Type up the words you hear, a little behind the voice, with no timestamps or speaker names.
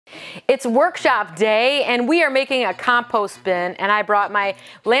It's workshop day, and we are making a compost bin, and I brought my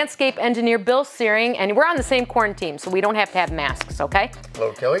landscape engineer, Bill Searing, and we're on the same quarantine, so we don't have to have masks, okay?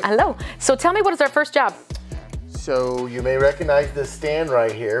 Hello, Kelly. Hello. So tell me, what is our first job? So you may recognize this stand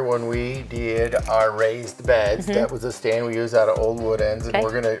right here when we did our raised beds. That was a stand we used out of old wood ends, and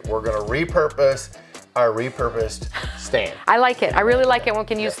we're gonna repurpose our repurposed stand. I like it. I really like it when we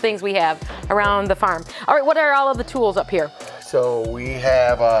can use things we have around the farm. All right, what are all of the tools up here? So we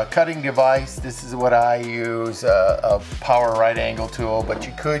have a cutting device. This is what I use, a power right angle tool, but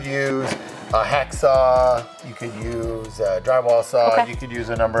you could use a hacksaw, you could use a drywall saw, you could use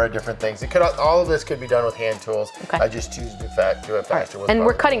a number of different things. All of this could be done with hand tools. I just choose to do it faster with And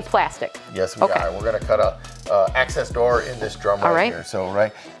we're cutting tools. plastic. Yes, we are. We're gonna cut a access door in this drum right here. So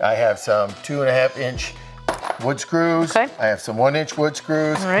I have some 2.5-inch wood screws. I have some 1-inch wood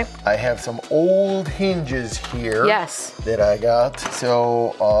screws. I have some old hinges here. That I got.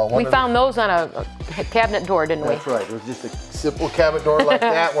 So we found those on a cabinet door, didn't we? That's right. It was just a simple cabinet door like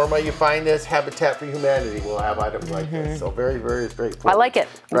that. Where might you find this? Habitat for Humanity will have items like this. So very, very straightforward. I like it.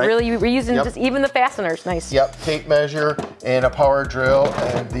 Really, we're using just even the fasteners. Nice. Yep. Tape measure and a power drill,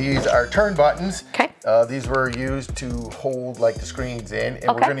 and these are turn buttons. These were used to hold like the screens in, and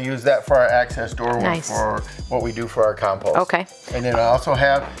we're going to use that for our access door for what we do for our compost. And then I also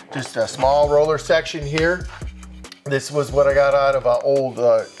have just a small roller section here. This was what I got out of an old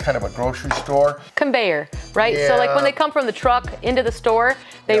kind of a grocery store. Conveyor, right? So like when they come from the truck into the store,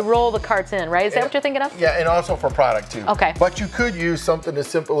 they roll the carts in, right? Is that what you're thinking of? Yeah, and also for product too. But you could use something as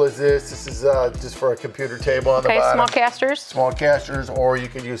simple as this. This is just for a computer table on the bottom. Small casters? Small casters, or you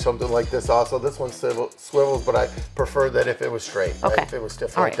could use something like this also. This one swivels, but I prefer that if it was straight, if it was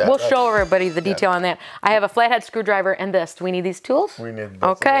stiff like that. We'll show everybody the detail on that. I have a flathead screwdriver and this. Do we need these tools? We need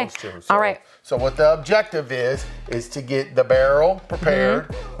both of those too. So, all right. So what the objective is to get the barrel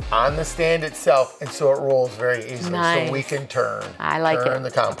prepared on the stand itself, and so it rolls very easily, so we can turn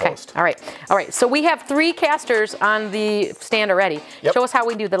the compost. All right. So we have 3 casters on the stand already. Show us how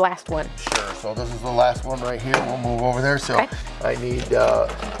we do the last one. Sure. So this is the last one right here. We'll move over there. So I need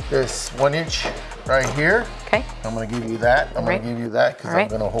this 1-inch right here. I'm going to give you that. I'm going to give you that because I'm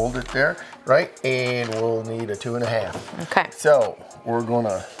going to hold it there. And we'll need a 2.5. So we're going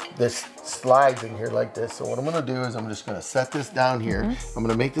to, this slides in here like this. So what I'm gonna do is I'm just gonna set this down here. I'm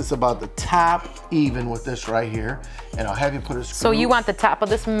gonna make this about the top even with this right here. And I'll have you put a screw. So you want the top of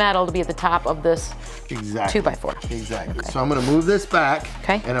this metal to be at the top of this 2x4. Exactly. So I'm gonna move this back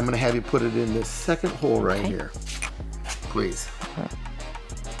and I'm gonna have you put it in this second hole right here. Please.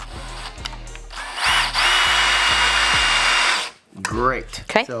 Great.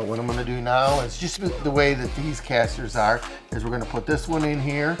 So what I'm going to do now is just the way that these casters are, is we're going to put this one in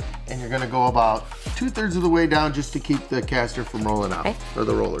here, and you're going to go about 2/3 of the way down just to keep the caster from rolling out, or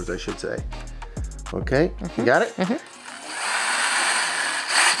the rollers, I should say. You got it?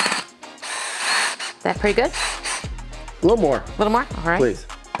 That pretty good? A little more. A little more? All right. Please.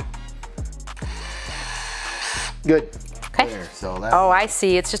 Good. There, so I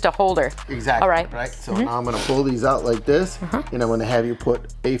see. It's just a holder. Exactly. All right. So now I'm going to pull these out like this, and I'm going to have you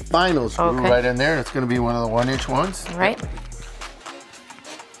put a final screw right in there. It's going to be one of the 1-inch ones. All right.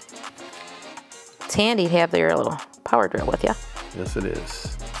 It's handy to have your little power drill with you. Yes, it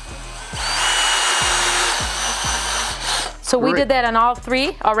is. So we did that on all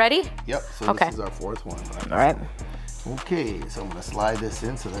 3 already? Yep. So this is our 4th one. All right. Okay, so I'm going to slide this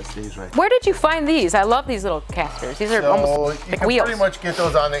in so that stays right. Where did you find these? I love these little casters. These are almost like wheels. You can pretty much get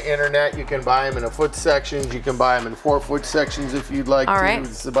those on the internet. You can buy them in 1-foot sections. You can buy them in 4-foot sections if you'd like to.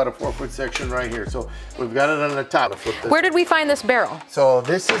 This is about a 4-foot section right here. So we've got it on the top. Where did we find this barrel? So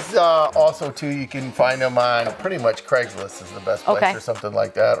this is also too, you can find them on pretty much Craigslist is the best place or something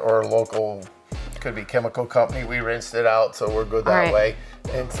like that, or a local, could be chemical company. We rinsed it out, so we're good that way.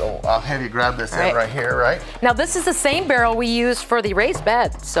 And so I'll have you grab this end right here, Now this is the same barrel we used for the raised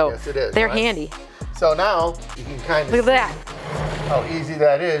bed, so they're handy. So now you can kind of see how easy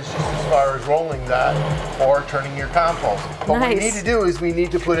that is just as far as rolling that or turning your compost. But what we need to do is we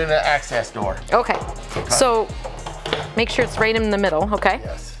need to put in an access door. So make sure it's right in the middle,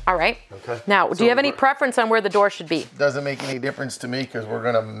 Yes. All right. Now, do you have any preference on where the door should be? Doesn't make any difference to me because we're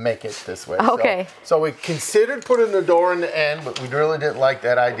going to make it this way. Okay. So we considered putting the door in the end, but we really didn't like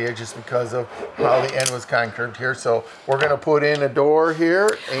that idea just because of how the end was kind of curved here. So we're going to put in a door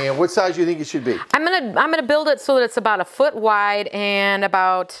here. And what size do you think it should be? I'm gonna build it so that it's about 1 foot wide and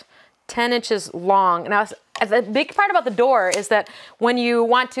about 10 inches long. Now, the big part about the door is that when you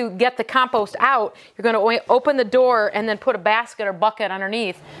want to get the compost out, you're going to open the door and then put a basket or bucket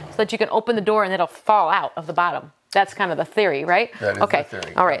underneath so that you can open the door and it'll fall out of the bottom. That's kind of the theory, right? That is okay. the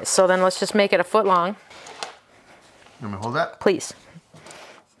theory. All right, so then let's just make it a foot long. You want me to hold that? Please.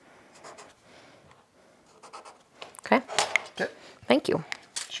 Okay. Okay. Thank you.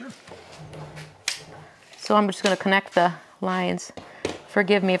 Sure. So I'm just going to connect the lines.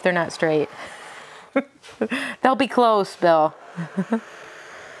 Forgive me if they're not straight. They'll be close, Bill.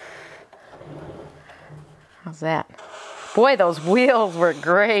 How's that? Boy, those wheels were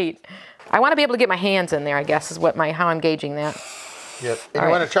great. I want to be able to get my hands in there, I guess, is what how I'm gauging that. Yep. And you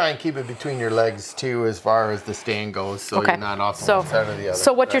want to try and keep it between your legs too, as far as the stand goes, so you're not off one side or the other.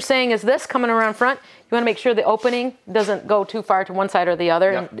 So what you're saying is this coming around front, you want to make sure the opening doesn't go too far to one side or the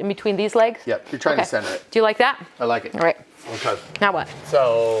other in between these legs? Yep. You're trying to center it. Do you like that? I like it. All right. Okay. Now what?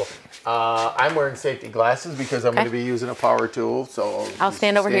 So I'm wearing safety glasses because I'm going to be using a power tool. So I'll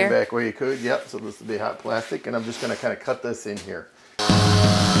stand over here. Stand back where you could. Yep. So this will be hot plastic, and I'm just going to kind of cut this in here.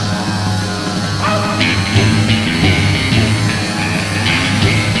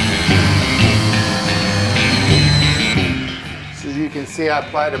 So as you can see, I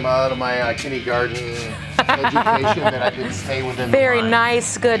applied them out of my kindergarten education that I didn't stay within Very the line.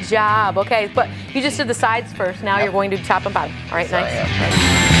 nice, good job. Okay, but you just did the sides first. Now you're going to top and bottom. All right, nice.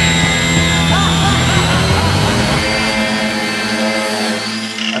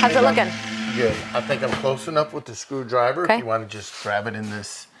 How's it looking? Good. I think I'm close enough with the screwdriver. Okay. If you want to just grab it in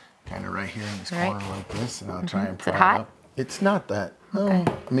this, kind of right here in this corner like this, and I'll try and pry it hot? it up. It's not that. Okay.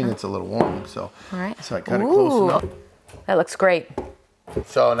 No. I mean, it's a little warm, so. All right. So I cut it close enough. That looks great.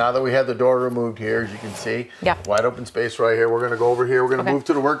 So now that we have the door removed here, as you can see, wide open space right here. We're going to go over here. We're going to move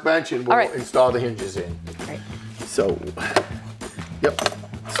to the workbench and we'll install the hinges in. Right. So, yep,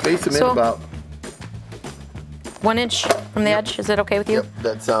 space them in about 1 inch from the edge. Is that okay with you? Yep,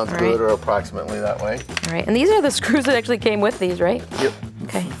 that sounds good, or approximately that way. All right, and these are the screws that actually came with these, right? Yep.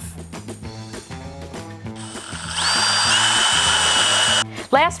 Okay.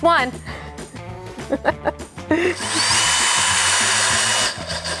 Last one.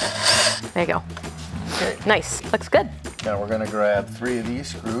 There you go. Okay. Nice. Looks good. Now we're going to grab 3 of these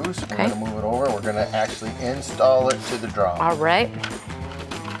screws. We're going to move it over. We're going to actually install it to the drum. All right.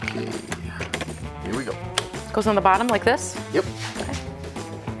 Okay. Here we go. Goes on the bottom like this? Yep. Okay.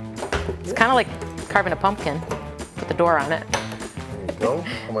 It's kind of like carving a pumpkin. Put the door on it. There you go.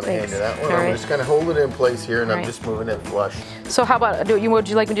 I'm going to hand you that one. All I'm just going to hold it in place here, and I'm just moving it flush. So how about, would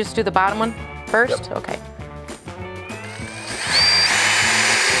you like me to just do the bottom one first? Yep. Okay.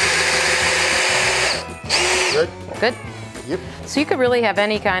 Good? Good? Yep. So you could really have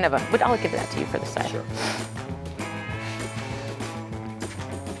any kind of but I'll give that to you for the side. Sure.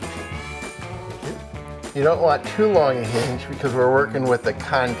 You don't want too long a hinge because we're working with a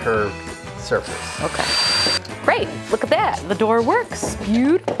concave surface. Okay. Great. Look at that. The door works.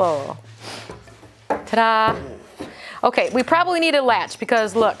 Beautiful. Ta-da. Okay, we probably need a latch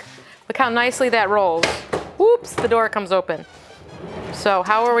because look how nicely that rolls. Whoops, the door comes open. So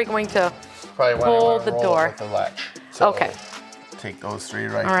how are we going to hold the door? With the latch. So okay. Take those 3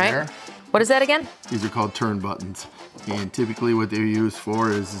 right here. What is that again? These are called turn buttons. And typically what they're used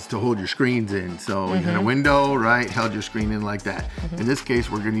for is to hold your screens in. So you got a window, right? Held your screen in like that. In this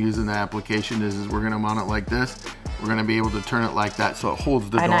case, we're going to use in the application is we're going to mount it like this. We're going to be able to turn it like that so it holds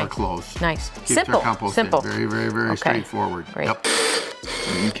the door closed. Nice. Keeps Simple. our compost in. Very, very, very straightforward. Great. Yep.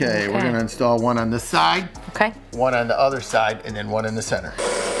 Okay, we're going to install one on this side, one on the other side, and then one in the center.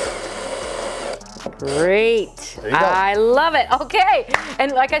 Great. There you go. I love it. Okay.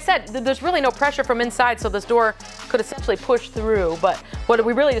 And like I said, there's really no pressure from inside, so this door could essentially push through, but what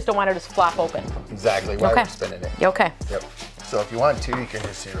we really just don't want it to just flop open. Exactly why we're spinning it. Okay. Yep. So if you want to, you can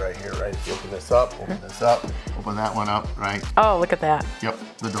just see right here, right? If you open this up, open this up, open that one up, right? Oh, look at that. Yep.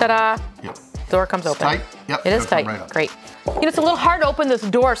 The door. Ta-da. Yep. Door comes open. Tight. Yep. It is tight. Right Great. You know, it's a little hard to open this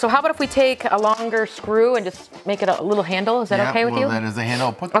door, so how about if we take a longer screw and just make it a little handle? Is that okay with you? That is a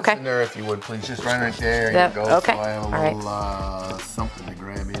handle. Put this in there if you would, please. Just right there. Here you go. Okay. So I have a little something to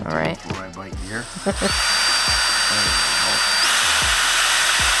grab into before I bite here.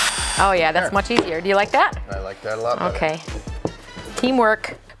 Oh yeah, that's much easier. Do you like that? I like that a lot better. Okay.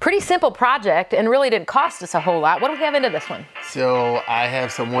 Teamwork. Pretty simple project and really didn't cost us a whole lot. What do we have into this one? So I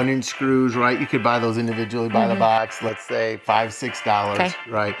have some 1-inch screws, right? You could buy those individually by the box, let's say $5,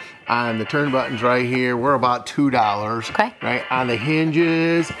 $6, right? On the turn buttons right here, we're about $2, right? On the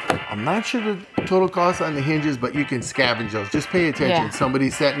hinges, I'm not sure the total cost on the hinges, but you can scavenge those. Just pay attention.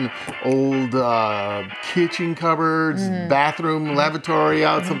 Somebody's setting old kitchen cupboards, bathroom, lavatory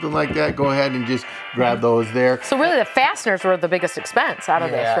out, something like that. Go ahead and just grab those there. So really the fasteners were the biggest expense out of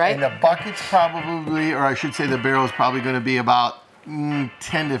this, right? And the bucket's probably, or I should say the barrel's probably going to be about $10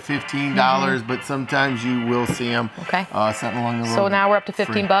 to $15, but sometimes you will see them. Okay. Something along the road. So now we're up to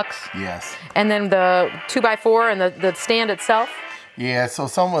 15 bucks. Yes. And then the 2x4 and the stand itself. Yeah, so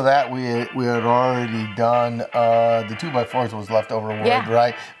some of that we had already done. The 2x4s was left over wood,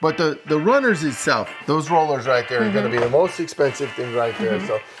 right? But the runners itself, those rollers right there, are going to be the most expensive thing right there.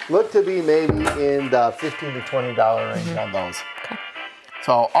 So look to be maybe in the $15 to $20 range on those. Okay.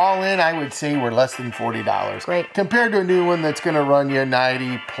 So all in, I would say we're less than $40. Great. Compared to a new one that's going to run you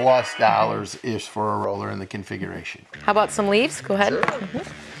 $90 plus ish for a roller in the configuration. How about some leaves? Go ahead. Sure.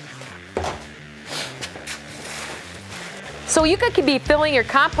 So you could be filling your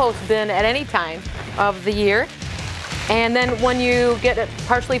compost bin at any time of the year. And then when you get it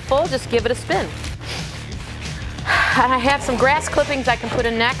partially full, just give it a spin. And I have some grass clippings I can put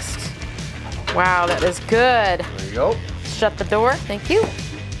in next. Wow, that is good. There you go. Shut the door, thank you.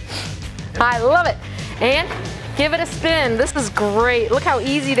 I love it. And give it a spin. This is great. Look how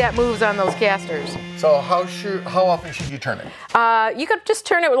easy that moves on those castors. So how often should you turn it? You could just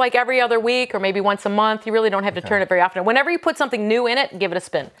turn it like every other week or maybe once a month. You really don't have to turn it very often. Whenever you put something new in it, give it a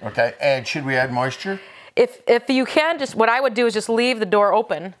spin. Okay, and should we add moisture? If you can, just what I would do is just leave the door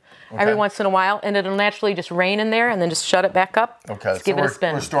open every once in a while, and it'll naturally just rain in there, and then just shut it back up. Okay, just give it a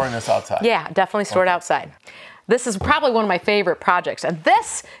spin. We're storing this outside. Yeah, definitely store it outside. This is probably one of my favorite projects, and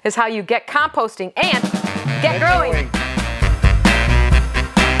this is how you get composting and get growing.